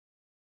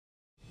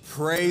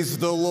Praise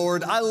the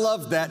Lord. I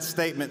love that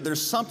statement.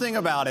 There's something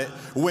about it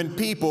when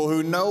people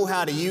who know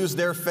how to use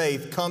their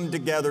faith come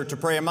together to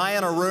pray. Am I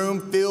in a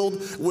room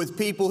filled with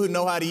people who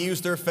know how to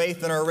use their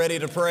faith and are ready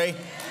to pray?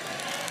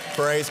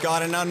 Praise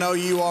God. And I know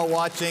you are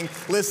watching.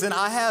 Listen,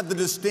 I have the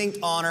distinct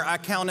honor. I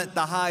count it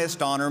the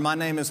highest honor. My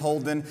name is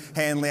Holden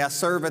Hanley. I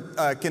serve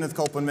at Kenneth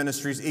Copeland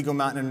Ministries, Eagle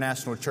Mountain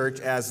International Church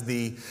as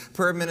the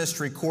prayer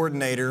ministry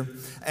coordinator.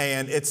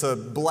 And it's a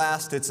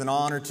blast. It's an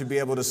honor to be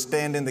able to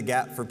stand in the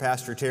gap for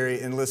Pastor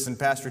Terry. And listen,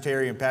 Pastor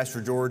Terry and Pastor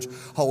George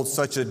hold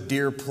such a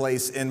dear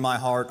place in my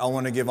heart. I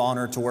want to give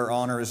honor to where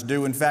honor is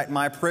due. In fact,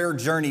 my prayer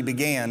journey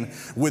began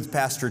with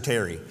Pastor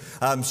Terry.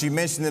 She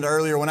mentioned it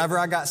earlier. Whenever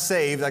I got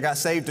saved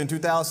in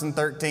 2013.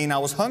 I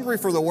was hungry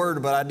for the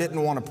Word, but I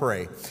didn't want to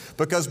pray.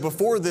 Because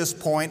before this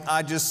point,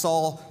 I just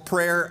saw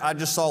prayer. I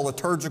just saw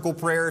liturgical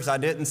prayers. I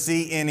didn't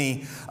see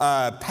any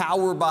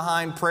power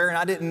behind prayer, and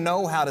I didn't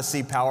know how to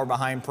see power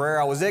behind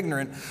prayer. I was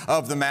ignorant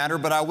of the matter,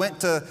 but I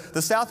went to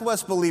the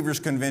Southwest Believers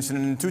Convention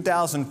in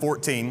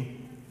 2014.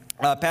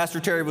 Pastor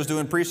Terry was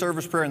doing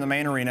pre-service prayer in the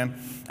main arena,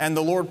 and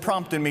the Lord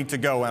prompted me to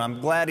go, and I'm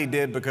glad He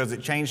did because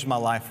it changed my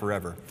life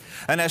forever.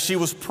 And as she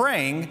was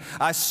praying,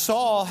 I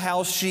saw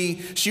how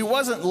she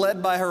wasn't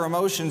led by her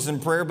emotions in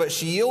prayer, but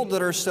she yielded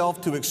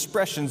herself to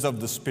expressions of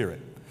the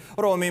Spirit.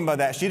 What do I mean by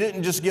that? She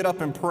didn't just get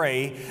up and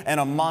pray in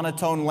a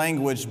monotone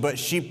language, but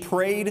she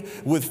prayed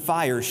with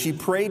fire. She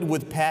prayed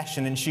with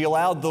passion, and she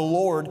allowed the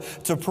Lord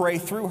to pray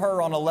through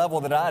her on a level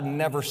that I had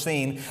never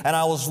seen. And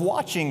I was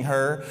watching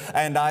her,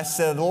 and I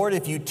said, Lord,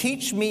 if you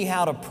teach me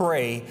how to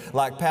pray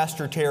like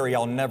Pastor Terry,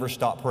 I'll never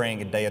stop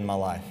praying a day in my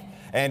life.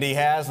 And He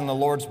has, and the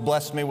Lord's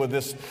blessed me with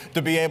this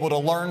to be able to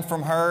learn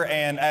from her.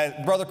 And as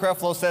Brother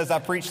Creflo says, I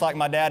preach like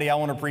my daddy. I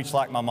want to preach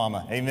like my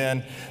mama.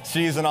 Amen.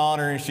 She's an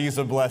honor and she's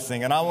a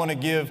blessing. And I want to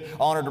give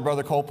honor to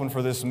Brother Copeland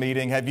for this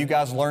meeting. Have you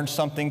guys learned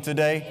something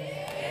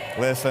today?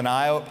 Listen,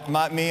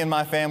 me and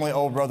my family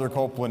owe Brother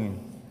Copeland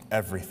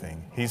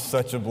everything. He's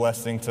such a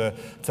blessing to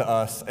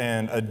us.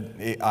 And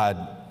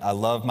I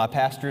love my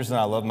pastors and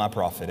I love my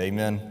prophet.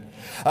 Amen.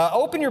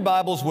 Open your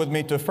Bibles with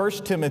me to 1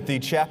 Timothy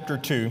chapter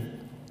 2.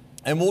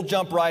 And we'll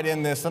jump right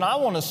in this. And I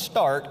want to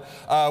start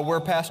where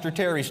Pastor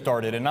Terry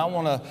started. And I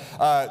want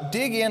to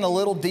dig in a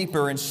little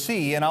deeper and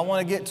see. And I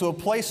want to get to a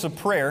place of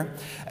prayer.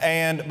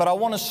 But I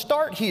want to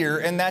start here.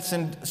 And that's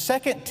in 1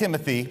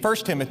 Timothy,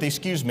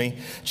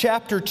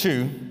 chapter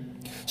 2,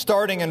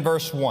 starting in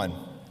verse 1.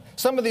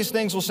 Some of these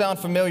things will sound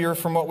familiar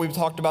from what we've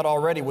talked about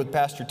already with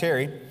Pastor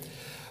Terry.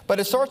 But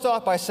it starts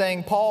off by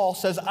saying, Paul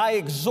says, I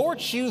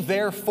exhort you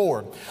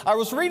therefore. I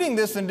was reading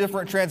this in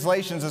different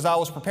translations as I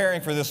was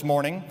preparing for this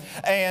morning.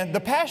 And the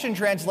Passion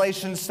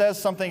Translation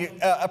says something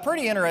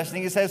pretty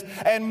interesting. It says,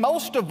 and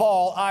most of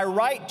all, I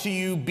write to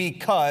you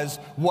because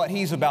what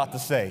he's about to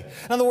say.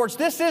 In other words,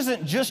 this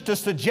isn't just a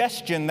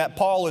suggestion that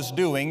Paul is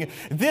doing.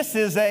 This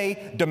is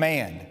a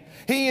demand.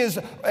 He is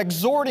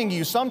exhorting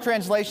you. Some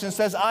translation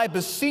says, I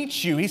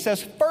beseech you. He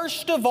says,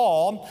 first of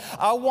all,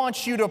 I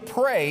want you to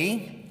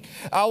pray.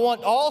 I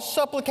want all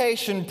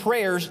supplication,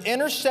 prayers,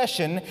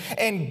 intercession,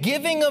 and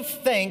giving of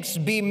thanks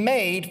be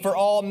made for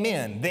all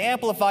men. The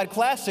Amplified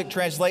Classic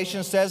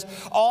Translation says,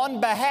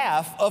 on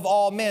behalf of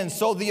all men.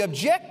 So the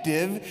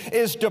objective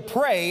is to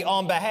pray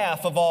on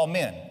behalf of all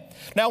men.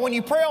 Now, when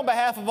you pray on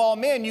behalf of all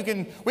men,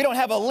 we don't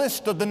have a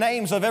list of the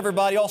names of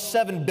everybody, all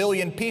 7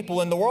 billion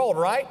people in the world,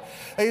 right?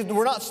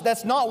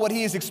 That's not what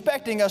he is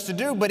expecting us to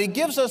do, but he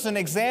gives us an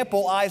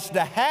example as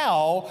to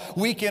how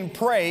we can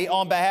pray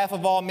on behalf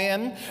of all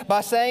men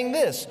by saying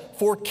this,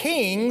 for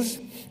kings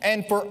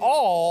and for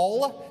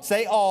all,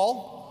 say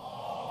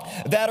all,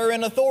 that are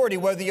in authority,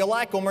 whether you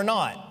like them or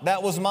not.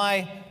 That was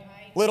my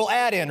little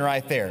add-in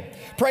right there.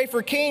 Pray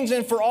for kings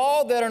and for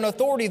all that are in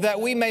authority,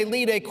 that we may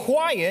lead a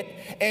quiet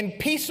and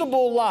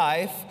peaceable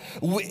life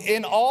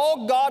in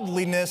all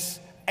godliness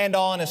and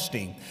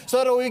honesty.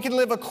 So that we can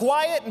live a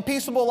quiet and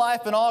peaceable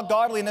life in all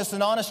godliness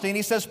and honesty. And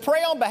he says, pray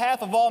on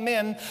behalf of all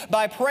men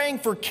by praying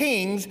for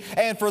kings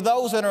and for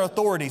those in our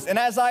authorities. And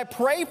as I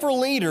pray for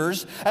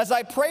leaders, as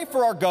I pray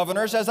for our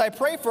governors, as I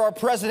pray for our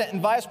president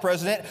and vice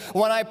president,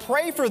 when I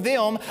pray for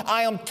them,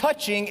 I am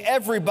touching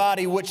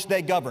everybody which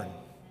they govern.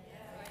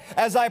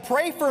 As I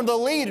pray for the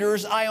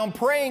leaders, I am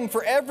praying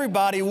for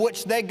everybody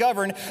which they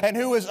govern and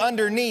who is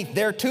underneath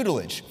their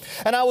tutelage.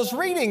 And I was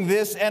reading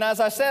this, and as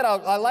I said,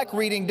 I like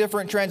reading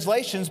different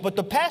translations, but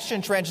the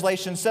Passion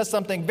Translation says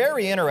something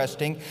very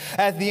interesting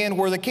at the end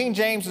where the King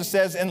James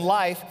says, in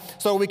life,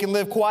 so we can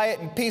live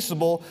quiet and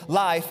peaceable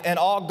life and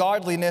all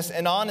godliness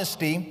and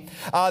honesty.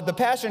 The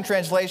Passion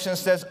Translation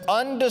says,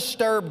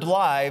 undisturbed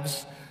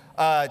lives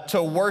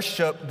to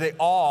worship the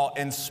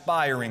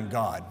awe-inspiring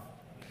God.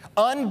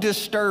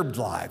 Undisturbed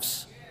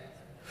lives.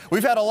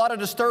 We've had a lot of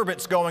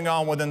disturbance going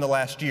on within the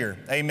last year.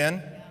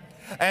 Amen.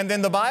 And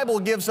then the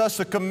Bible gives us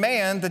a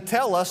command to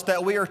tell us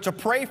that we are to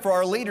pray for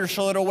our leaders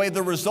so that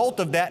the result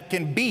of that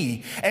can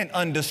be an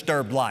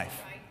undisturbed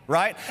life.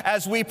 right?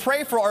 As we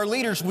pray for our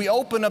leaders, we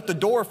open up the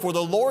door for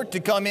the Lord to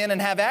come in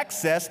and have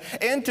access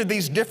into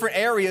these different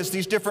areas,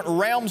 these different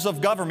realms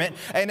of government,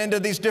 and into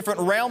these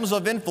different realms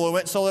of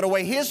influence, so that a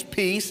way His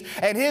peace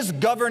and His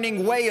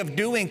governing way of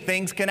doing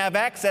things can have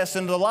access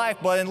into life.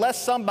 But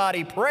unless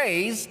somebody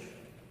prays,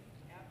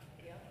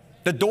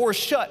 the door's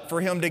shut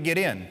for Him to get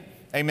in.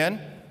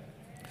 Amen?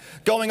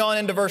 Going on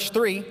into verse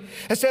 3,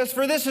 it says,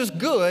 "For this is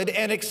good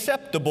and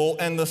acceptable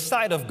in the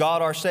sight of God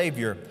our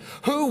Savior,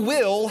 who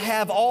will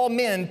have all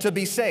men to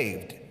be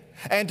saved,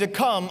 and to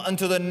come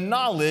unto the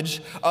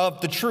knowledge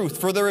of the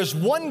truth. For there is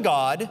one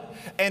God,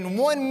 and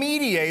one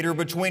mediator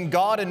between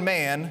God and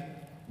men,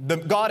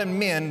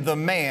 the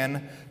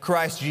man,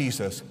 Christ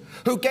Jesus,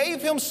 who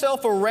gave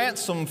Himself a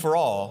ransom for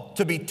all,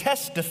 to be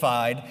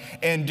testified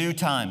in due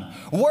time.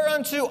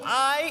 Whereunto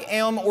I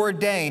am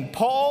ordained."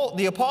 Paul,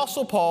 the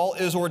Apostle Paul,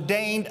 is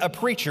ordained a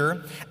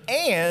preacher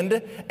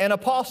and an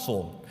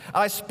apostle.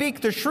 "I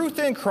speak the truth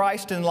in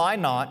Christ and lie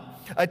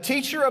not, a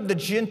teacher of the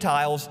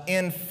Gentiles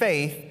in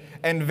faith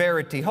and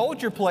verity."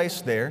 Hold your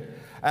place there,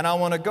 and I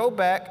want to go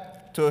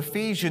back to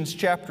Ephesians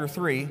chapter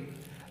 3,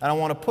 and I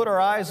want to put our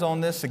eyes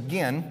on this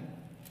again.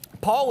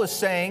 Paul is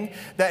saying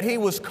that he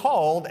was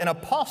called an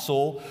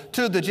apostle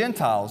to the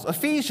Gentiles.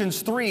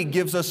 Ephesians 3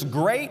 gives us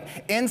great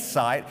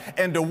insight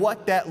into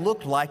what that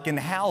looked like and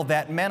how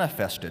that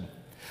manifested.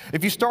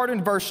 If you start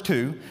in verse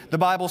 2, the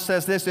Bible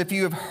says this, "If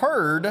you have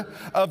heard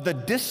of the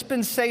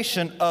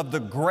dispensation of the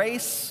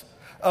grace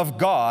of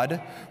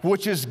God,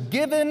 which is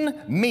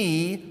given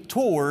me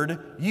toward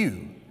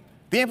you."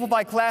 The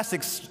Amplified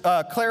Classics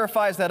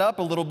clarifies that up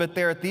a little bit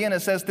there at the end.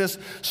 It says, "This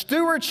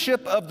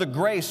stewardship of the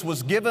grace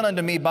was given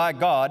unto me by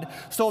God,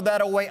 so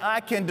that a way I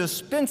can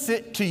dispense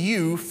it to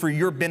you for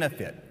your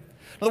benefit."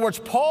 In other words,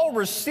 Paul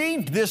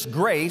received this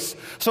grace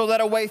so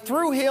that a way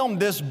through him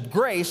this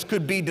grace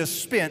could be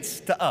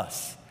dispensed to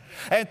us.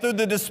 And through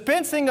the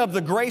dispensing of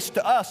the grace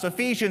to us,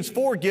 Ephesians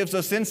 4 gives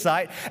us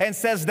insight and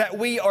says that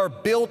we are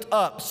built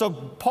up. So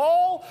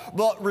Paul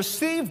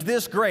received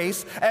this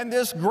grace, and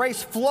this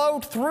grace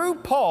flowed through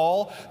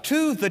Paul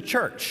to the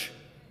church.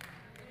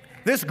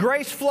 This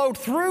grace flowed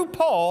through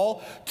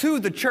Paul to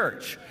the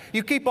church.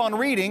 You keep on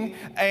reading,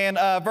 and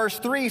verse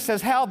 3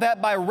 says, "How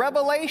that by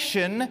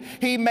revelation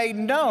He made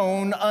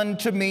known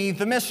unto me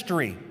the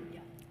mystery."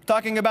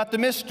 Talking about the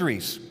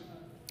mysteries.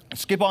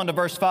 Skip on to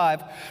verse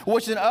 5,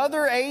 "Which in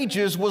other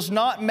ages was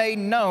not made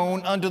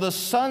known unto the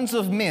sons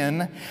of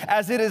men,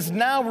 as it is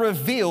now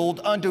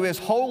revealed unto His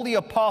holy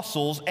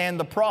apostles and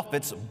the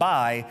prophets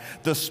by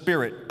the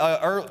Spirit."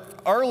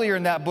 Earlier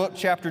in that book,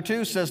 chapter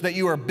 2 says that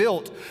you are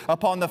built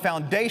upon the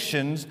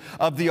foundations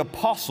of the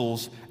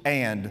apostles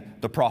and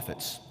the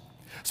prophets.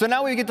 So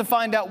now we get to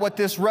find out what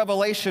this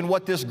revelation,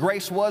 what this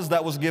grace was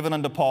that was given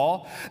unto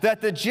Paul,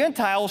 that the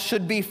Gentiles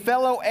should be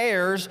fellow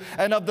heirs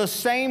and of the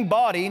same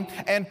body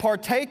and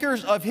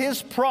partakers of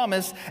His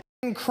promise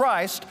in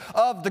Christ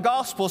of the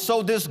gospel.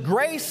 So this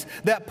grace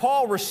that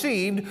Paul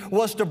received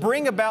was to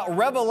bring about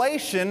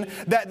revelation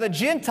that the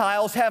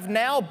Gentiles have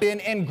now been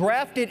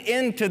engrafted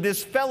into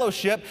this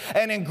fellowship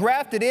and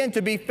engrafted in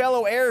to be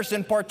fellow heirs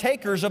and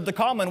partakers of the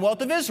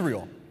commonwealth of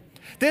Israel.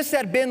 This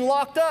had been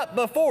locked up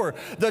before.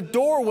 The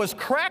door was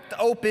cracked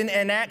open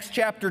in Acts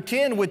chapter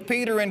 10 with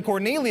Peter and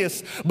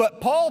Cornelius,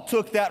 but Paul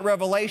took that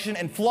revelation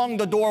and flung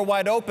the door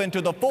wide open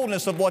to the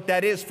fullness of what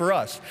that is for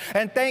us.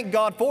 And thank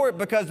God for it,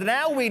 because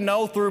now we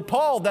know through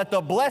Paul that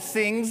the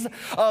blessings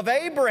of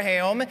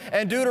Abraham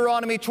and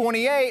Deuteronomy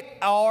 28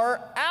 are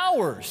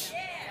ours.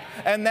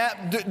 And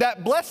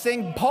that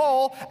blessing,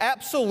 Paul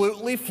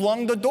absolutely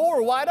flung the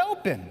door wide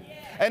open.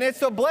 And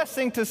it's a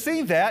blessing to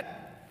see that.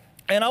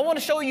 And I want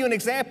to show you an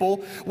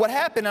example what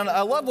happened. And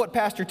I love what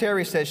Pastor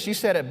Terry says. She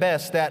said it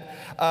best,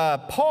 that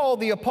Paul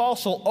the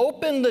apostle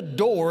opened the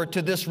door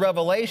to this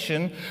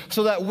revelation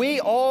so that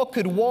we all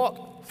could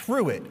walk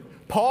through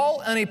it.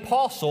 Paul, an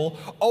apostle,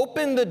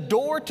 opened the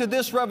door to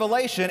this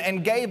revelation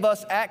and gave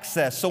us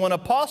access. So an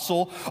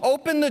apostle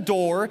opened the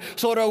door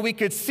so that we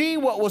could see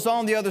what was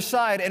on the other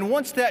side. And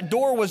once that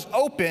door was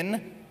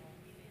open,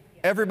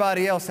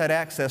 everybody else had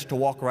access to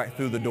walk right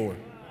through the door.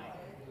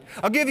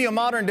 I'll give you a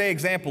modern day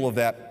example of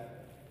that.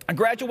 I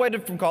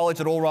graduated from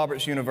college at Oral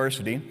Roberts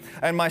University,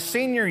 and my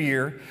senior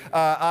year,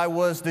 I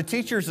was the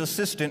teacher's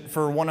assistant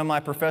for one of my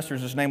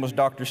professors. His name was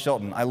Dr.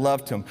 Shelton. I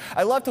loved him.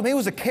 He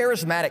was a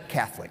charismatic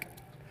Catholic.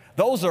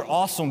 Those are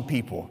awesome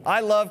people.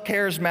 I love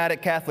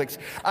charismatic Catholics.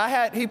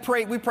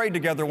 We prayed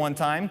together one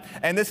time,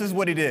 and this is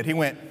what he did. He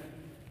went,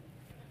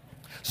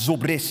 That's not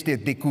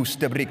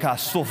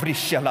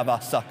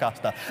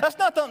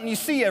something you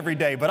see every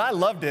day, but I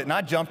loved it and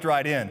I jumped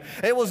right in.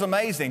 It was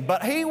amazing.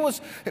 But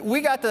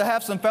we got to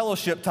have some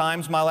fellowship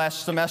times my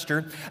last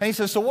semester. And he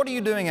says, "So what are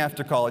you doing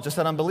after college?" I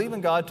said, "I'm believing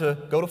God to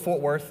go to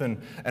Fort Worth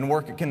and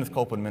work at Kenneth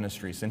Copeland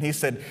Ministries." And he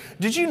said,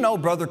 "Did you know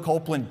Brother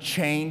Copeland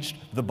changed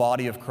the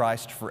body of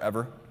Christ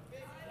forever?"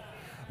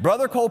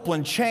 Brother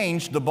Copeland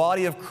changed the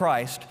body of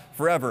Christ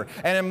forever.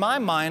 And in my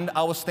mind,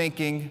 I was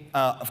thinking,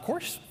 of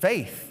course,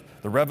 faith.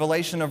 The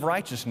revelation of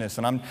righteousness.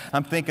 And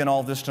I'm thinking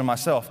all this to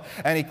myself.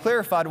 And he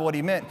clarified what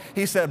he meant.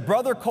 He said,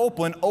 Brother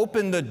Copeland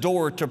opened the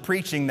door to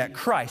preaching that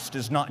Christ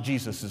is not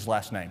Jesus'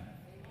 last name.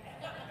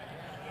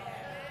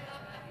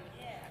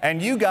 And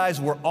you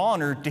guys were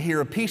honored to hear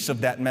a piece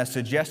of that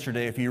message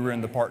yesterday if you were in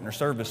the Partner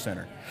Service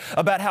Center.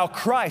 About how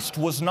Christ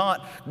was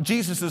not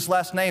Jesus'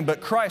 last name, but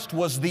Christ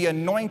was the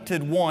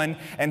anointed one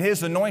and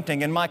His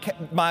anointing. And my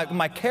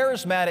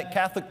charismatic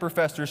Catholic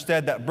professor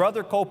said that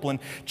Brother Copeland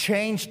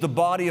changed the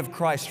body of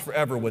Christ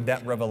forever with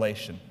that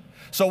revelation.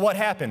 So what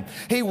happened?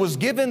 He was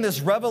given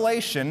this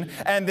revelation,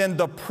 and then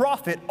the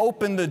prophet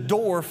opened the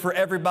door for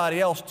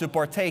everybody else to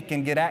partake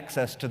and get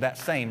access to that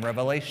same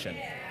revelation.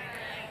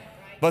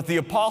 But the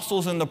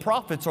apostles and the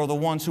prophets are the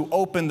ones who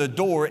open the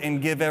door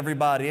and give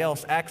everybody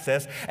else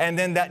access. And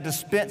then that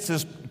dispense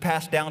is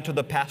passed down to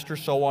the pastor,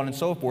 so on and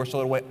so forth,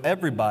 so that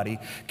everybody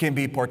can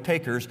be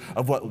partakers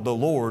of what the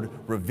Lord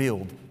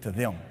revealed to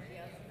them.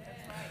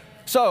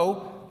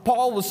 So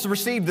Paul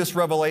received this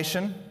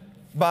revelation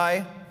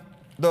by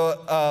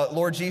the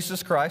Lord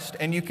Jesus Christ,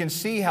 and you can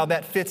see how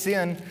that fits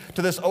in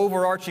to this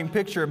overarching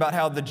picture about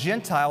how the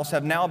Gentiles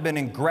have now been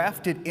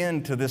engrafted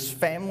into this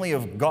family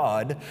of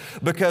God,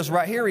 because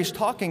right here he's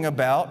talking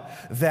about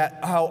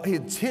that how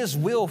it's His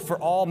will for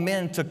all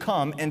men to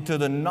come into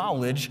the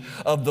knowledge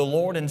of the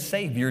Lord and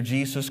Savior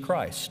Jesus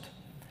Christ.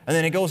 And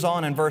then he goes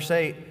on in verse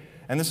 8,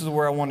 and this is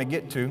where I want to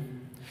get to.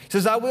 He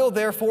says, I will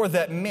therefore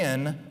that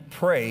men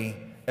pray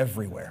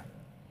everywhere.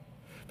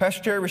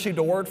 Pastor Terry received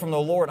a word from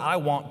the Lord, I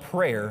want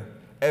prayer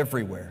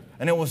everywhere.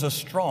 And it was a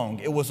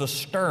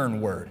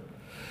stern word.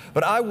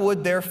 But I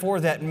would therefore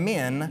that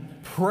men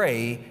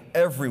pray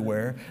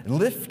everywhere,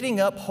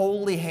 lifting up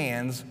holy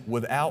hands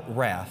without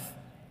wrath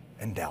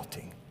and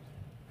doubting.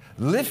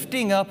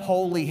 Lifting up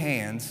holy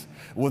hands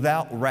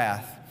without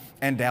wrath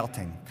and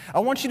doubting. I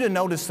want you to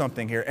notice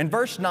something here. In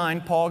verse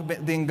 9, Paul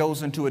then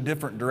goes into a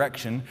different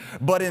direction.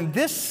 But in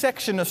this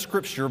section of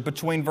Scripture,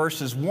 between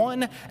verses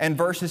 1 and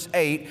verses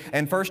 8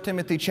 and 1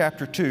 Timothy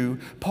chapter 2,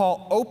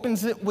 Paul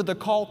opens it with a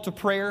call to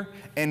prayer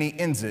and he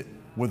ends it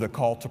with a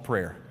call to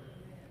prayer.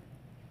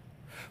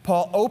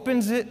 Paul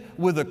opens it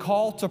with a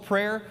call to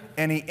prayer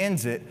and he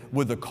ends it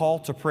with a call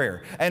to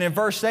prayer. And in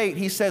verse 8,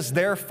 he says,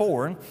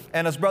 therefore,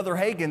 and as Brother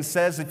Hagin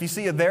says, if you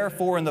see a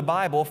therefore in the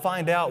Bible,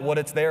 find out what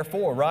it's there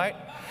for, right?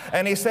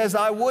 And he says,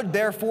 I would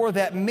therefore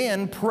that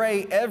men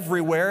pray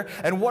everywhere.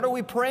 And what are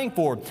we praying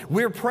for?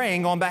 We're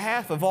praying on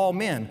behalf of all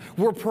men.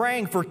 We're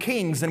praying for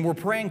kings and we're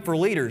praying for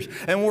leaders.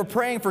 And we're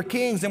praying for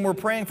kings and we're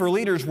praying for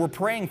leaders. We're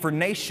praying for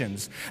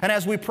nations. And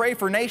as we pray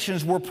for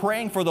nations, we're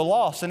praying for the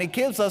lost. And He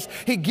gives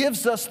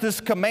us this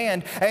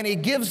command and He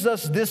gives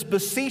us this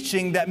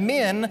beseeching that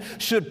men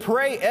should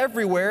pray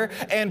everywhere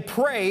and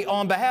pray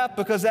on behalf,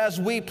 because as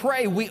we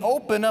pray, we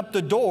open up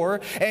the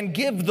door and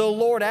give the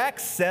Lord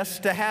access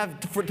to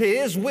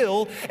His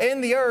will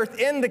in the earth,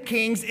 in the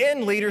kings,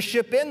 in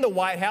leadership, in the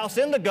White House,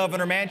 in the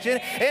governor mansion,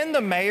 in the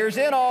mayors,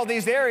 in all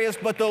these areas.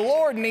 But the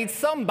Lord needs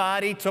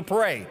somebody to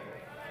pray.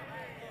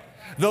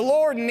 The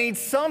Lord needs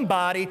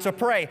somebody to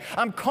pray.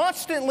 I'm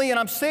constantly, and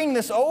I'm seeing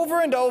this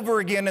over and over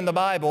again in the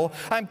Bible,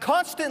 I'm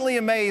constantly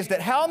amazed at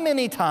how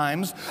many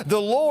times the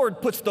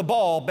Lord puts the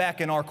ball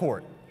back in our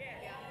court.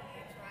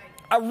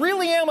 I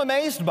really am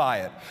amazed by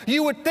it.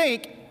 You would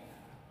think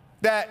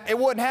that it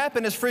wouldn't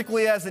happen as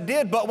frequently as it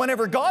did, but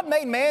whenever God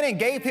made man and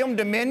gave him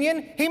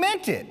dominion, He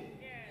meant it.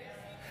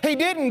 He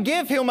didn't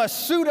give him a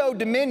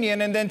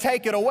pseudo-dominion and then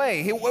take it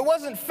away. It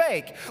wasn't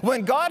fake.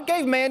 When God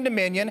gave man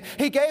dominion,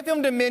 He gave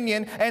him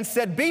dominion and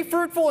said, be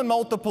fruitful and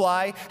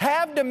multiply,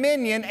 have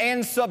dominion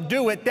and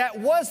subdue it. That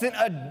wasn't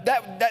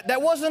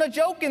a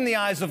joke in the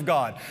eyes of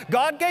God.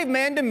 God gave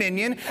man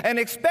dominion and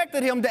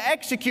expected him to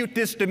execute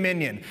this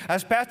dominion.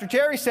 As Pastor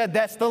Terry said,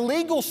 that's the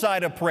legal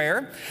side of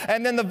prayer.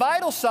 And then the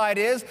vital side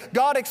is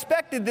God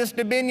expected this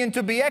dominion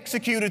to be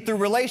executed through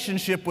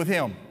relationship with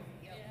Him.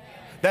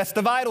 That's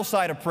the vital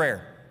side of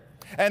prayer.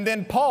 And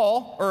then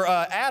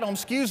Adam,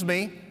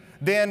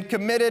 then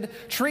committed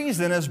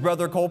treason, as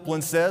Brother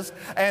Copeland says.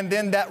 And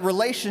then that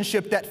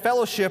relationship, that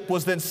fellowship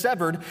was then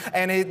severed,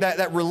 and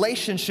that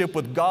relationship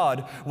with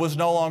God was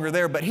no longer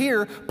there. But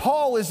here,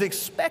 Paul is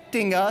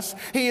expecting us,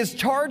 he is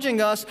charging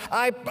us,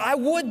 I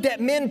would that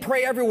men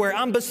pray everywhere.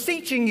 I'm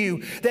beseeching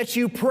you that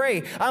you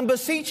pray. I'm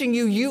beseeching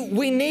you,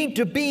 we need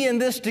to be in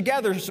this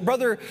together.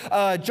 Brother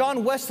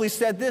John Wesley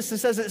said this, he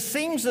says, it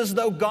seems as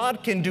though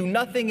God can do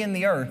nothing in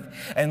the earth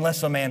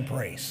unless a man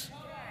prays.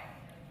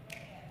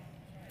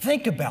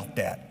 Think about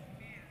that.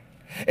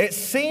 It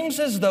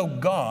seems as though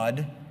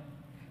God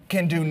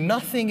can do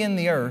nothing in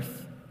the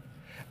earth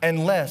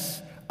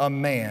unless a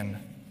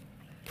man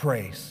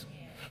prays.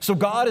 So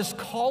God is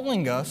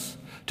calling us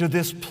to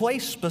this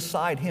place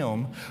beside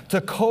Him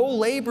to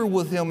co-labor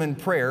with Him in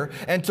prayer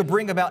and to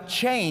bring about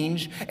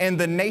change in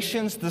the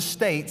nations, the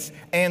states,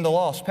 and the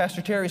lost.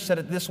 Pastor Terry said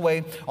it this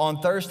way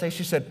on Thursday.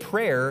 She said,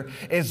 prayer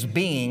is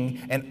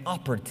being an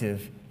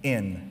operative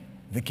in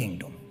the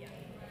kingdom.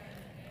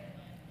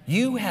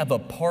 You have a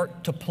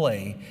part to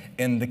play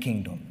in the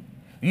kingdom.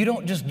 You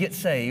don't just get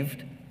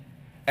saved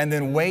and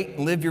then wait,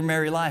 live your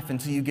merry life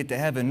until you get to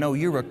heaven. No,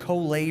 you're a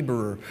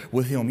co-laborer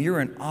with Him.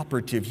 You're an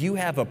operative. You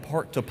have a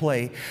part to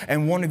play,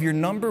 and one of your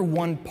number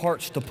one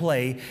parts to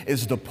play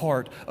is the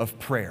part of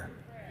prayer.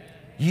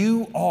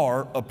 You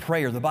are a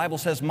prayer. The Bible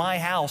says, my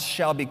house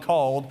shall be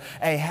called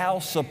a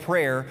house of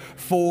prayer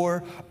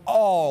for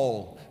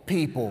all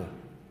people.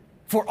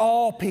 For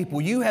all people.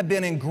 You have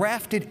been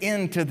engrafted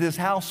into this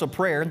house of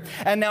prayer,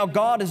 and now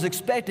God is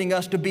expecting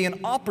us to be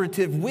an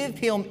operative with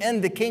Him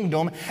in the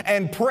kingdom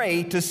and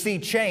pray to see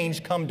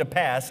change come to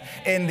pass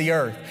in the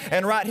earth.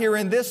 And right here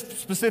in this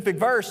specific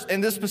verse,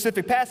 in this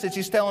specific passage,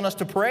 He's telling us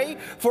to pray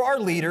for our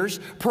leaders,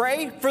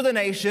 pray for the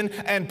nation,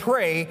 and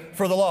pray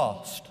for the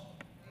lost.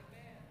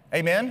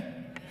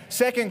 Amen?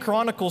 2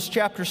 Chronicles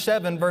chapter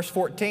 7 verse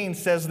 14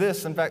 says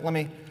this. In fact, let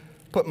me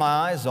put my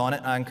eyes on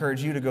it. I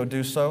encourage you to go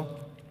do so.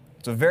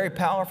 It's a very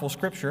powerful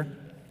scripture.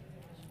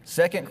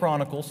 2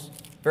 Chronicles,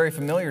 very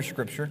familiar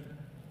scripture.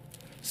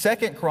 2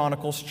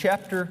 Chronicles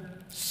chapter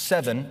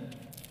 7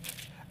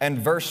 and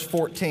verse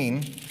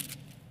 14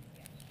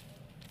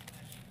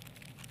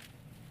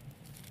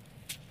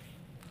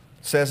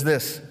 says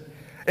this.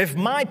 If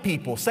my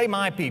people, say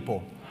my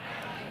people.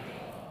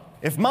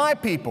 If my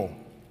people,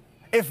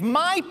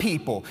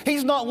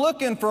 He's not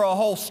looking for a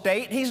whole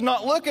state. He's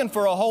not looking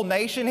for a whole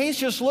nation. He's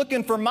just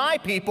looking for my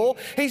people.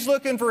 He's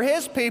looking for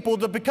His people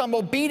to become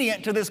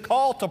obedient to this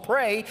call to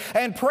pray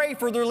and pray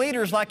for their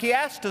leaders like He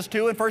asked us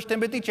to in 1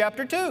 Timothy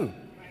chapter 2.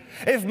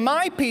 If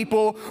my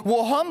people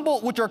will humble,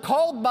 which are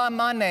called by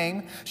my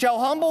name, shall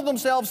humble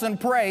themselves and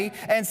pray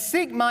and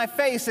seek my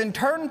face and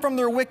turn from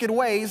their wicked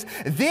ways,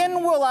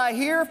 then will I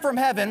hear from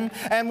heaven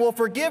and will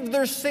forgive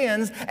their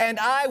sins and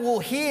I will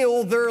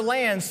heal their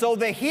land. So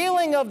the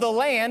healing of the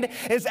land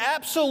is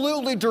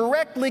absolutely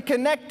directly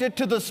connected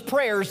to the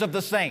prayers of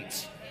the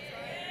saints.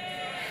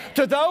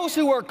 To those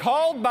who are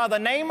called by the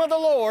name of the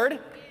Lord,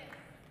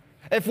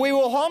 if we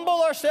will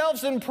humble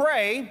ourselves and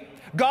pray,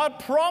 God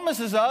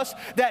promises us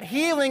that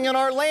healing in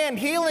our land,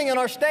 healing in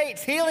our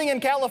states, healing in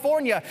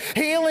California,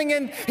 healing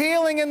in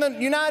the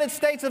United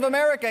States of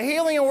America,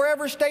 healing in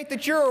wherever state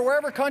that you're or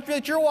wherever country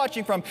that you're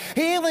watching from,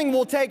 healing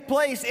will take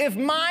place if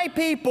my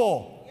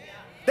people,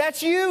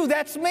 that's you,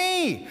 that's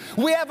me,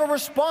 we have a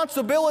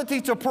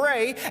responsibility to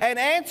pray and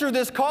answer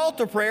this call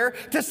to prayer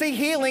to see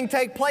healing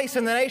take place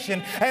in the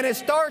nation. And it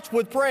starts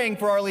with praying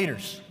for our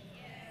leaders.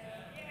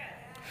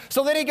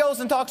 So then he goes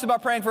and talks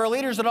about praying for our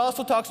leaders, and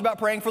also talks about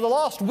praying for the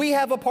lost. We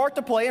have a part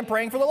to play in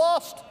praying for the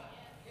lost.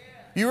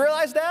 You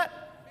realize that?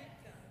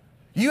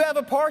 You have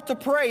a part to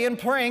play in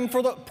praying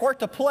for the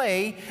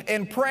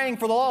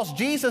lost.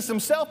 Jesus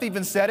Himself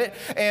even said it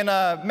in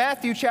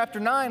Matthew chapter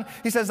 9.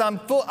 He says, I'm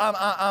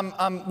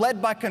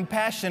led by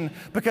compassion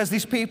because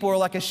these people are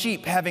like a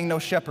sheep having no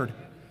shepherd.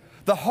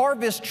 The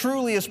harvest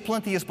truly is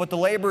plenteous, but the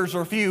laborers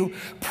are few.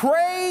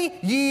 Pray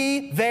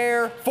ye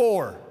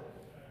therefore.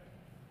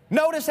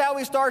 Notice how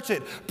he starts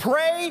it.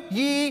 Pray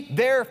ye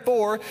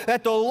therefore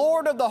that the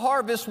Lord of the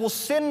harvest will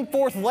send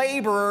forth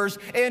laborers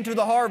into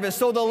the harvest.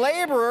 So the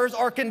laborers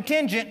are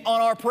contingent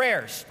on our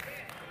prayers.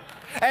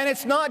 And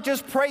it's not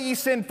just pray ye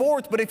send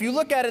forth, but if you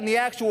look at it in the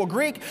actual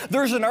Greek,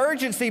 there's an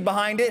urgency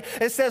behind it.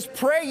 It says,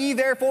 pray ye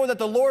therefore that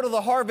the Lord of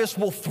the harvest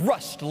will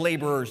thrust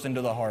laborers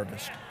into the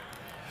harvest.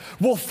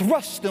 Will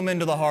thrust them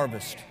into the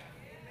harvest.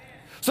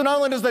 So not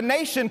only does the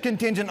nation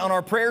contingent on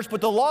our prayers,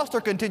 but the lost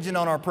are contingent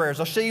on our prayers.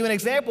 I'll show you an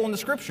example in the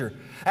scripture.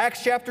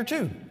 Acts chapter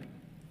 2.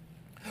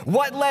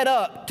 What led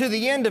up to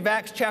the end of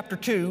Acts chapter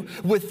 2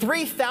 with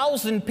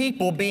 3,000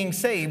 people being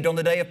saved on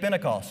the day of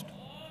Pentecost?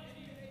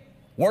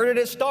 Where did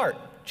it start?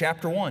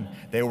 Chapter 1.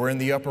 They were in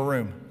the upper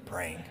room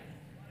praying.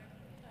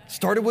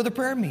 Started with a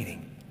prayer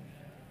meeting.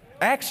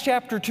 Acts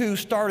chapter 2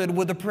 started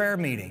with a prayer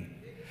meeting.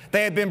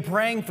 They had been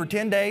praying for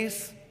 10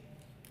 days.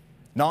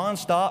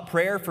 Non-stop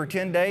prayer for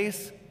 10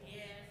 days.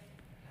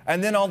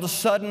 And then all of a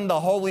sudden the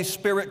Holy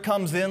Spirit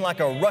comes in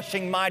like a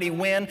rushing mighty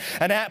wind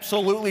and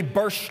absolutely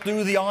bursts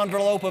through the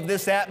envelope of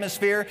this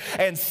atmosphere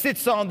and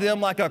sits on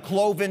them like a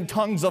cloven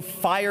tongues of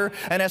fire.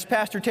 And as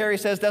Pastor Terry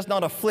says, that's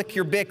not a flick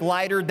your bick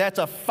lighter, that's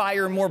a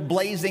fire more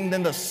blazing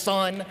than the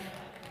sun.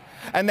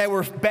 And they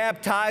were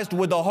baptized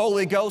with the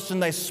Holy Ghost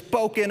and they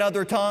spoke in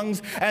other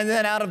tongues. And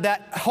then out of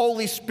that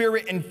Holy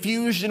Spirit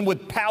infusion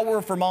with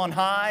power from on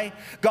high,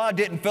 God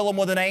didn't fill them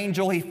with an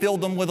angel, He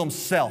filled them with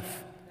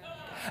Himself.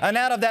 And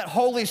out of that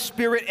Holy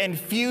Spirit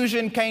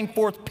infusion came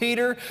forth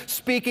Peter,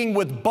 speaking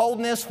with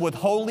boldness, with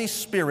Holy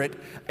Spirit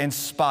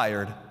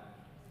inspired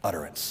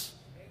utterance.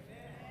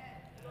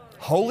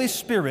 Holy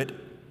Spirit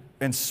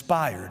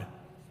inspired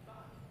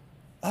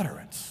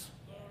utterance.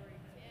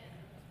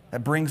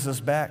 That brings us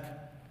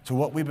back to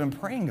what we've been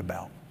praying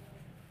about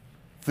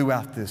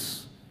throughout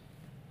this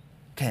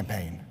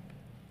campaign,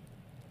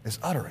 is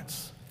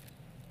utterance.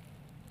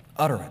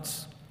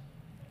 Utterance.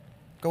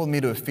 Go with me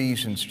to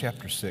Ephesians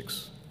chapter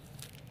 6.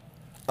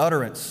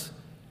 Utterance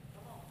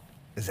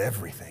is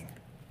everything.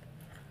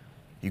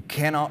 You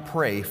cannot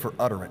pray for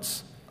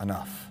utterance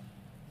enough.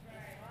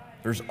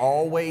 There's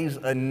always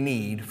a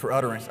need for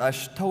utterance. I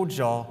told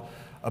y'all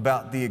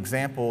about the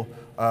example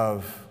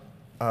of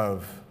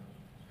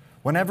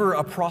Whenever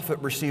a prophet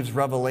receives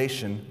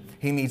revelation,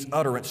 he needs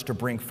utterance to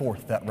bring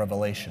forth that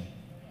revelation.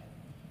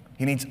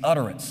 He needs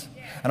utterance.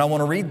 And I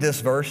want to read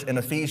this verse in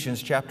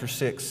Ephesians chapter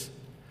 6,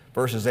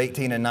 verses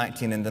 18 and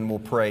 19, and then we'll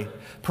pray.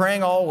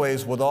 Praying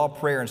always with all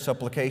prayer and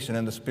supplication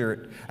in the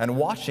Spirit, and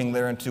watching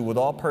thereunto with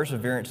all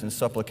perseverance and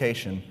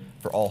supplication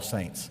for all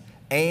saints,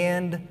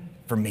 and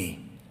for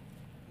me,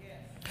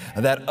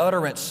 that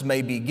utterance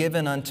may be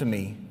given unto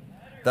me,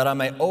 that I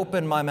may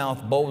open my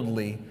mouth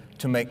boldly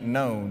to make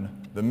known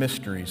the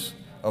mysteries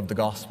of the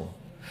gospel.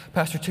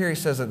 Pastor Terry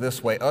says it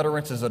this way: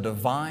 utterance is a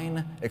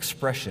divine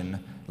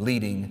expression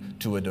leading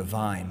to a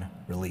divine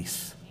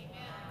release.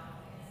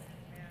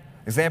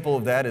 Example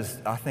of that is,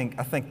 I think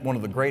one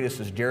of the greatest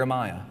is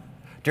Jeremiah.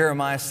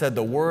 Jeremiah said,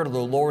 "The word of the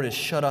Lord is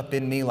shut up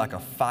in me like a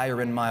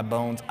fire in my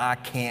bones. I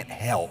can't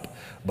help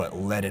but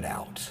let it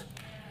out."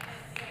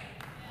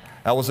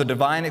 That was a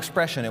divine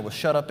expression. It was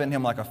shut up in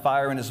him like a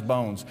fire in his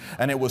bones.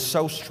 And it was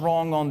so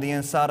strong on the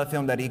inside of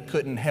him that he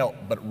couldn't help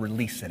but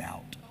release it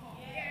out.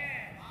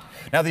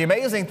 Now, the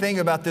amazing thing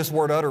about this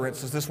word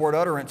utterance is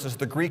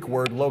the Greek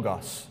word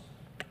logos.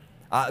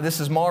 This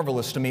is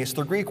marvelous to me. It's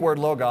the Greek word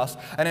logos.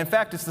 And in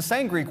fact, it's the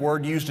same Greek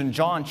word used in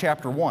John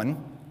chapter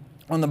 1.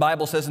 When the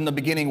Bible says, "In the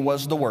beginning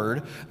was the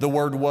Word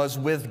was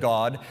with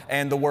God,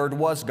 and the Word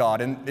was God."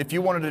 And if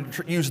you wanted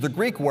to use the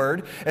Greek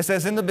word, it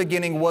says, "In the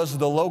beginning was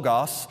the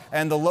Logos,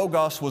 and the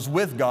Logos was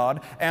with God,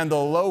 and the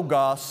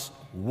Logos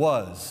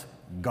was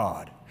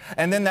God."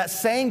 And then that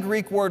same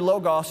Greek word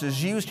logos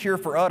is used here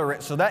for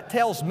utterance. So that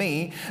tells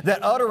me that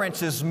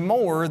utterance is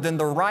more than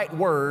the right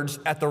words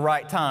at the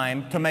right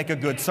time to make a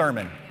good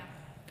sermon.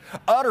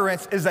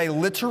 Utterance is a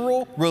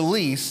literal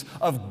release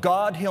of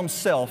God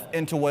Himself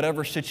into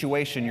whatever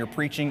situation you're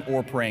preaching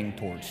or praying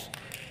towards.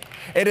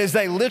 It is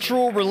a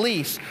literal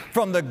release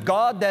from the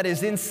God that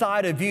is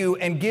inside of you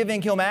and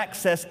giving Him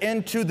access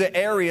into the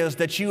areas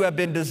that you have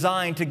been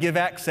designed to give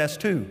access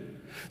to.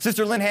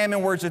 Sister Lynn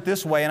Hammond words it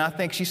this way, and I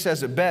think she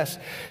says it best.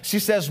 She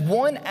says,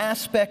 "One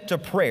aspect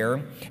of prayer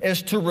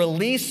is to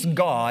release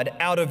God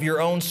out of your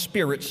own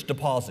spirit's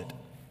deposit."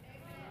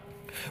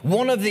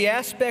 One of the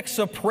aspects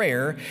of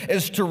prayer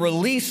is to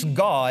release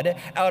God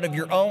out of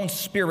your own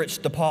spirit's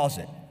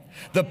deposit.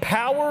 The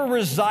power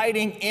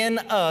residing in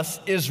us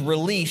is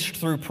released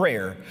through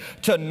prayer.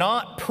 To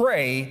not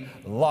pray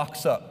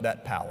locks up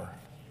that power.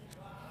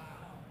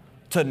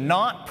 To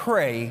not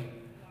pray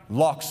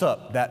locks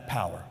up that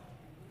power.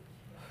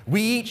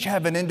 We each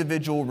have an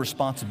individual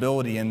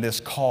responsibility in this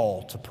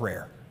call to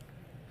prayer.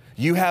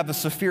 You have a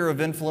sphere of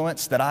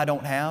influence that I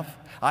don't have.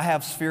 I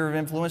have a sphere of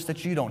influence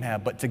that you don't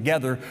have, but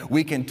together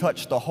we can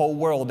touch the whole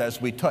world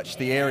as we touch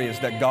the areas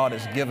that God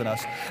has given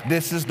us.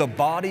 This is the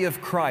body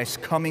of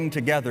Christ coming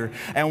together,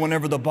 and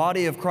whenever the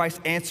body of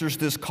Christ answers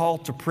this call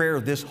to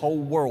prayer, this whole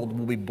world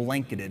will be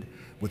blanketed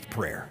with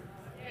prayer.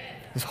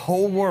 This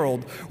whole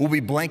world will be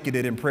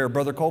blanketed in prayer.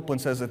 Brother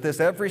Copeland says that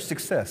every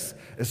success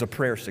is a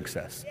prayer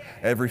success.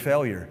 Every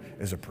failure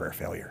is a prayer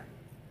failure.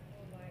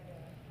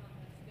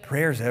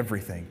 Prayer is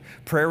everything.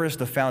 Prayer is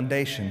the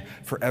foundation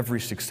for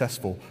every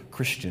successful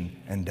Christian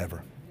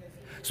endeavor.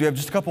 So we have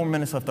just a couple more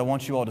minutes left. I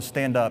want you all to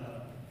stand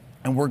up,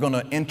 and we're going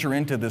to enter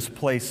into this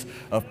place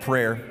of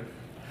prayer.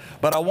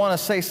 But I want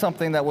to say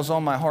something that was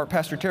on my heart.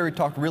 Pastor Terry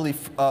talked really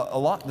a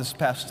lot this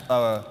past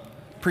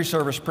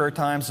pre-service prayer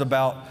times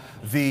about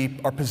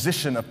our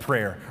position of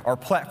prayer, our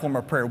platform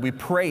of prayer. We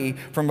pray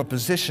from a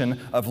position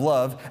of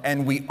love,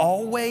 and we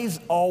always,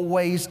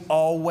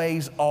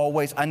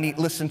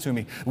 listen to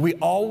me. We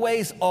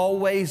always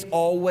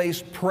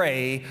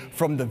pray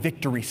from the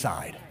victory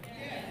side.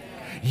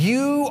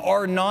 You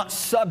are not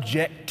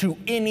subject to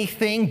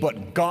anything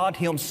but God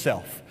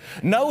Himself.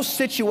 No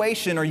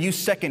situation are you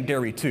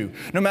secondary to.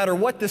 No matter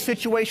what the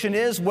situation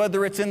is,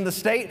 whether it's in the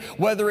state,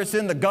 whether it's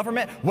in the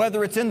government,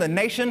 whether it's in the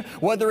nation,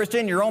 whether it's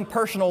in your own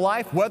personal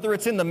life, whether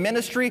it's in the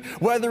ministry,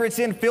 whether it's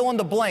in fill in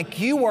the blank,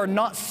 you are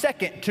not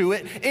second to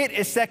it. It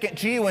is second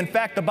to you. In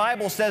fact, the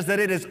Bible says that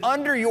it is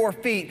under your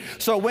feet.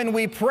 So when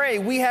we pray,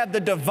 we have the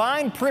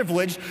divine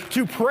privilege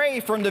to pray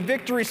from the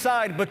victory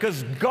side,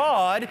 because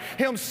God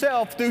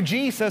Himself, through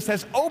Jesus,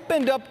 has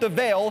opened up the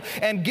veil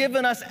and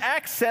given us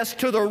access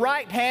to the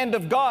right hand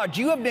of God.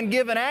 You have been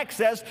given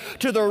access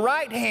to the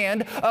right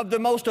hand of the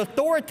most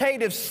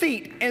authoritative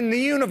seat in the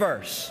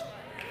universe.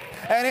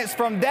 And it's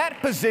from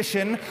that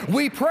position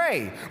we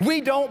pray. We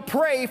don't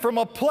pray from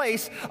a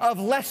place of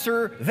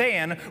lesser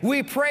than.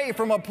 We pray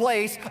from a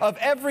place of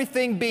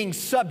everything being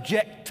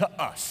subject to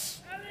us.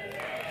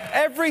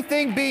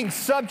 Everything being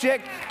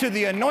subject to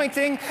the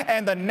anointing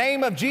and the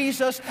name of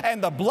Jesus and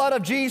the blood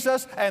of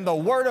Jesus and the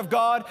Word of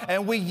God,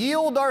 and we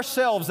yield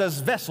ourselves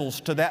as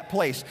vessels to that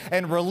place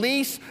and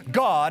release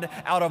God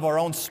out of our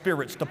own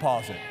spirit's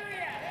deposit.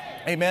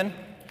 Amen?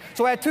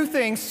 So I had two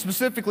things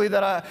specifically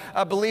that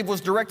I believe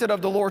was directed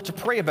of the Lord to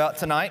pray about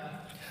tonight,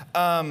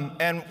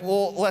 and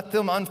we'll let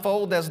them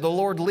unfold as the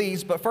Lord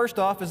leads. But first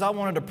off is I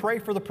wanted to pray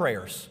for the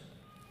prayers.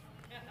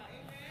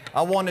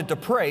 I wanted to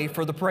pray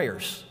for the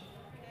prayers.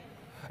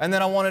 And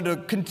then I wanted to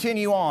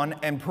continue on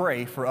and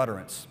pray for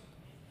utterance.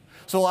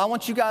 So I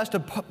want you guys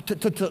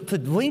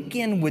to link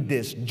in with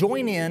this,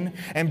 join in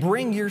and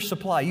bring your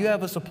supply. You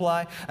have a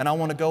supply, and I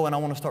want to go and I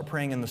want to start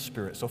praying in the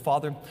Spirit. So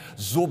Father, I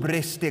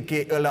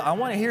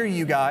want to hear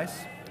you guys.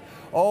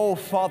 Oh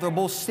Father,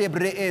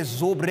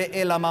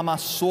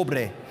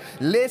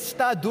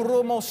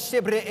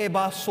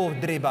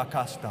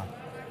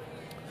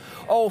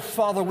 oh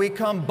Father, we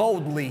come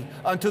boldly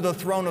unto the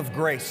throne of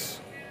grace.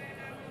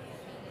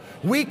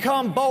 We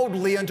come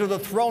boldly unto the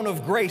throne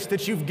of grace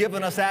that you've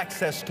given us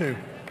access to.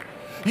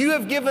 You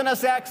have given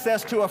us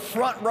access to a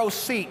front row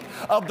seat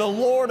of the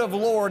Lord of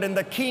Lords and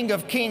the King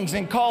of Kings,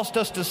 and caused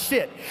us to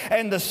sit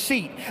in the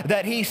seat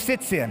that He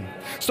sits in.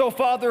 So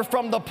Father,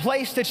 from the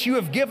place that you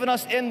have given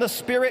us in the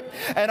Spirit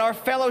and our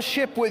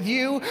fellowship with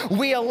you,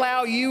 we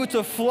allow you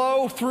to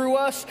flow through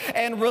us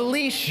and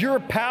release your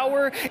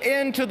power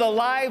into the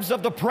lives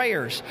of the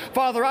prayers.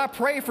 Father, I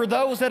pray for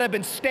those that have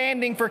been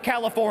standing for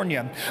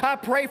California. I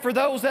pray for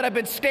those that have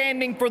been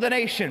standing for the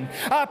nation.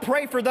 I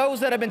pray for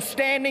those that have been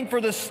standing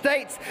for the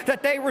states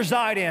that they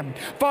reside in.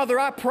 Father,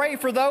 I pray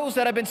for those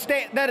that have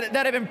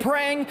been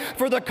praying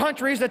for the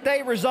countries that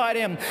they reside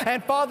in.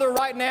 And Father,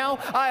 right now,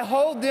 I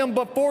hold them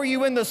before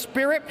you in the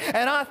Spirit,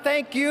 and I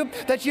thank you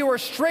that you are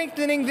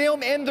strengthening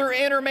them in their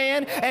inner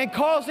man and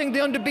causing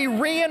them to be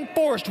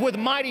reinforced with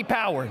mighty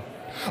power.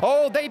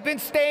 Oh, they've been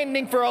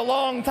standing for a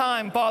long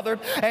time, Father,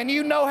 and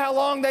you know how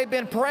long they've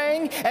been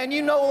praying, and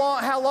you know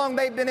how long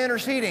they've been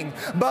interceding.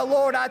 But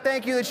Lord, I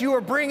thank you that you are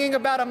bringing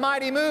about a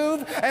mighty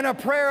move, and a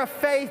prayer of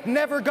faith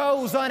never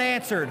goes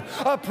unanswered.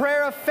 A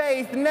prayer of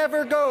faith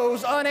never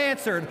goes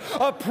unanswered.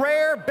 A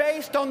prayer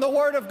based on the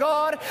Word of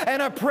God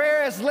and a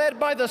prayer as led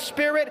by the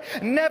Spirit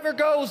never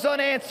goes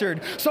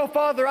unanswered. So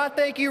Father, I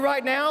thank you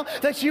right now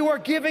that you are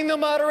giving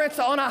them utterance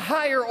on a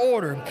higher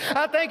order.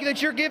 I thank you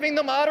that you're giving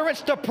them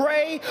utterance to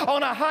pray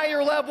on a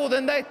higher level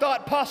than they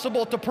thought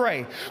possible to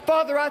pray.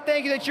 Father, I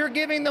thank you that you're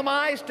giving them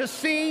eyes to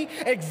see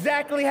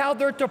exactly how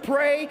they're to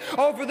pray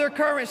over their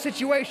current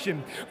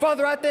situation.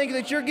 Father, I thank you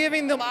that you're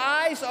giving them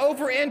eyes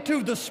over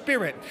into the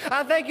Spirit.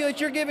 I thank you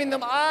that you're giving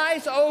them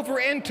eyes over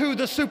into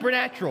the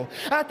supernatural.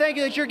 I thank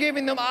you that you're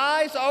giving them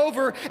eyes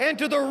over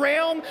into the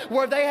realm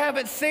where they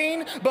haven't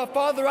seen. But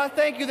Father, I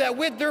thank you that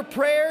with their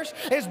prayers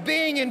is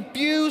being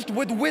infused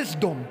with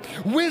wisdom.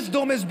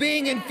 Wisdom is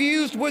being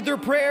infused with their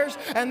prayers,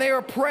 and they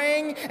are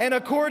praying in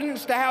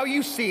accordance to how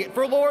you see it.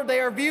 For Lord, they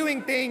are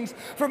viewing things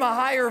from a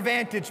higher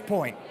vantage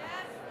point.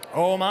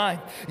 Oh my.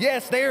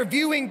 Yes, they are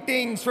viewing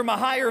things from a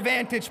higher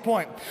vantage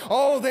point.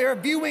 Oh, they are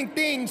viewing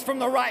things from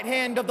the right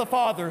hand of the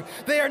Father.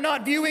 They are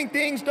not viewing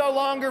things no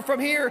longer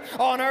from here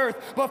on earth,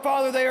 but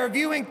Father, they are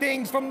viewing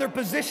things from their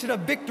position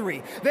of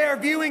victory. They are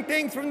viewing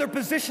things from their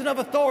position of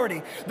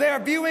authority. They are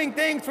viewing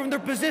things from their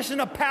position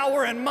of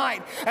power and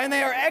might, and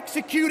they are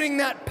executing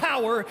that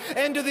power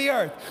into the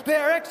earth. They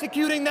are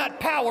executing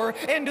that power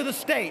into the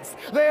states.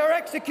 They are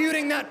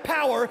executing that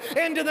power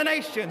into the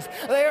nations.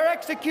 They are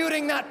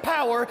executing that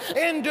power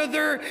into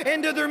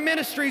their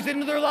ministries,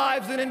 into their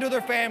lives, and into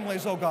their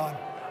families, oh God.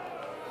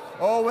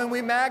 Oh, and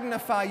we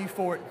magnify you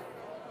for it.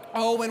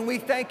 Oh, and we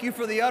thank you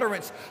for the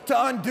utterance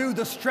to undo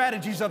the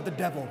strategies of the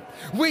devil.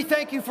 We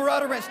thank you for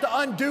utterance to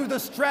undo the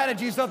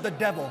strategies of the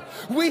devil.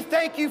 We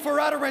thank you for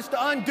utterance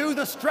to undo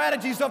the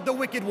strategies of the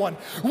wicked one.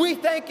 We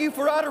thank you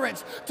for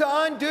utterance to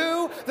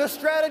undo the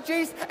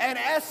strategies and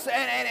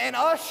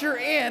usher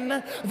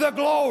in the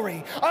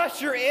glory.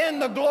 Usher in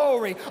the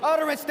glory.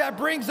 Utterance that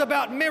brings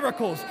about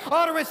miracles.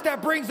 Utterance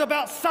that brings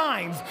about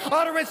signs.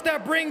 Utterance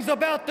that brings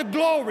about the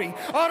glory.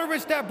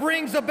 Utterance that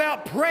brings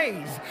about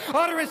praise.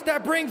 Utterance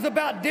that brings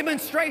about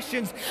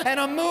demonstrations and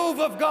a move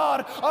of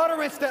God.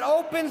 Utterance that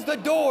opens the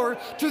door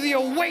to the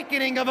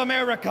awakening of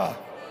America.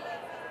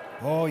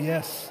 Oh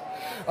yes.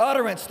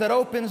 Utterance that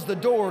opens the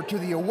door to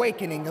the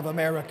awakening of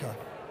America.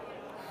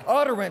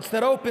 Utterance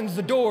that opens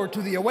the door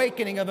to the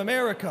awakening of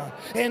America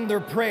in their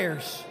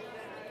prayers.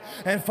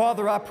 And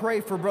Father, I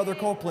pray for Brother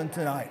Copeland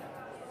tonight.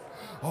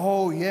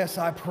 Oh yes,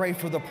 I pray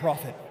for the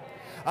prophet.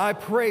 I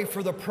pray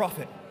for the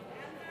prophet.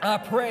 I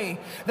pray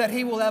that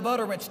he will have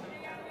utterance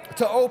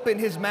to open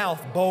his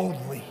mouth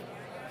boldly,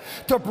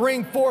 to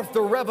bring forth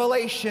the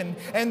revelation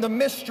and the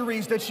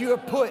mysteries that you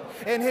have put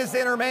in his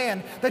inner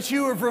man, that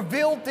you have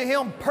revealed to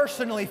him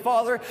personally,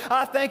 Father.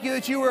 I thank you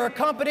that you are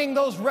accompanying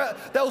those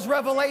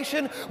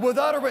revelation with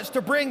utterance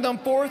to bring them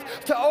forth,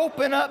 to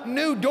open up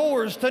new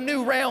doors to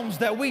new realms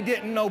that we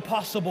didn't know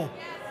possible.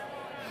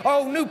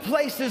 Oh, new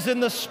places in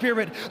the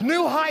Spirit,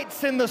 new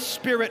heights in the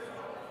Spirit.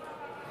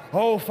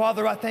 Oh,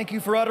 Father, I thank you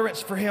for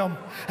utterance for him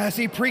as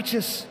he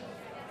preaches.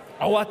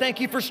 Oh, I thank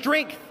you for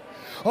strength.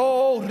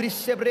 Oh, and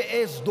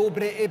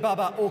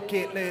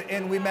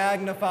we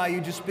magnify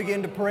you. Just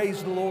begin to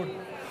praise the Lord.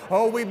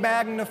 Oh, we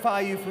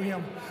magnify you for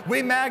him.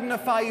 We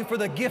magnify you for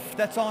the gift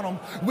that's on him.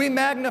 We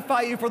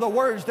magnify you for the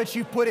words that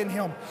you put in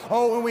him.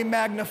 Oh, and we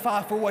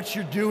magnify for what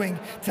you're doing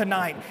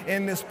tonight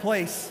in this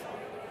place.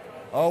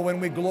 Oh,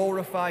 and we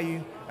glorify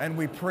you and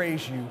we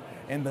praise you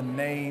in the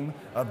name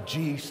of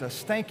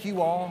Jesus. Thank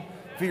you all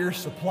for your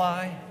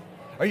supply.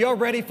 Are y'all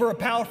ready for a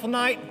powerful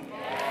night?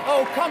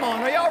 Oh, come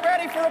on. Are y'all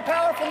ready for a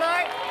powerful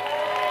night?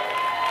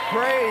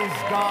 Praise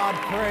God,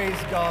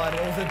 praise God. It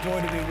was a joy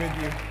to be with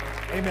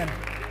you.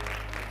 Amen.